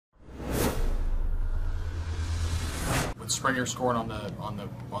Springer scoring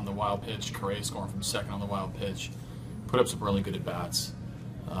on the wild pitch, Correa scoring from second on the wild pitch, put up some really good at bats.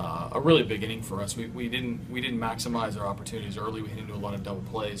 A really big inning for us. We didn't maximize our opportunities early. We didn't do a lot of double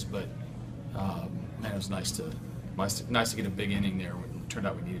plays, but man, it was nice to get a big inning there. It turned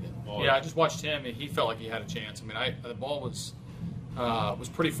out we needed it. Yeah, I just watched him, and he felt like he had a chance. I mean, the ball was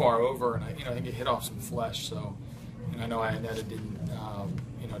pretty far over, and I think it hit off some flesh. So, and I know Iannetta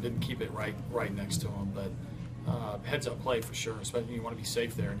didn't keep it right next to him, but heads up play for sure. Especially you want to be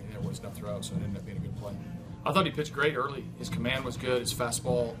safe there, and there was no throw, so it ended up being a good play. I thought he pitched great early. His command was good. His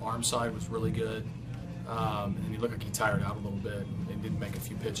fastball arm side was really good. And he looked like he tired out a little bit and didn't make a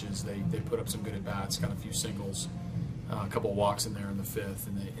few pitches. They put up some good at bats, got a few singles, a couple of walks in there in the fifth,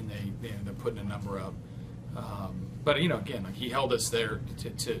 and they ended up putting a number up. But again, like he held us there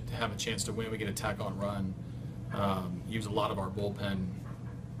to have a chance to win. We get a tack-on run. Use a lot of our bullpen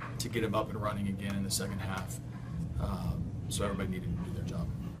to get him up and running again in the second half. So everybody needed to do their job.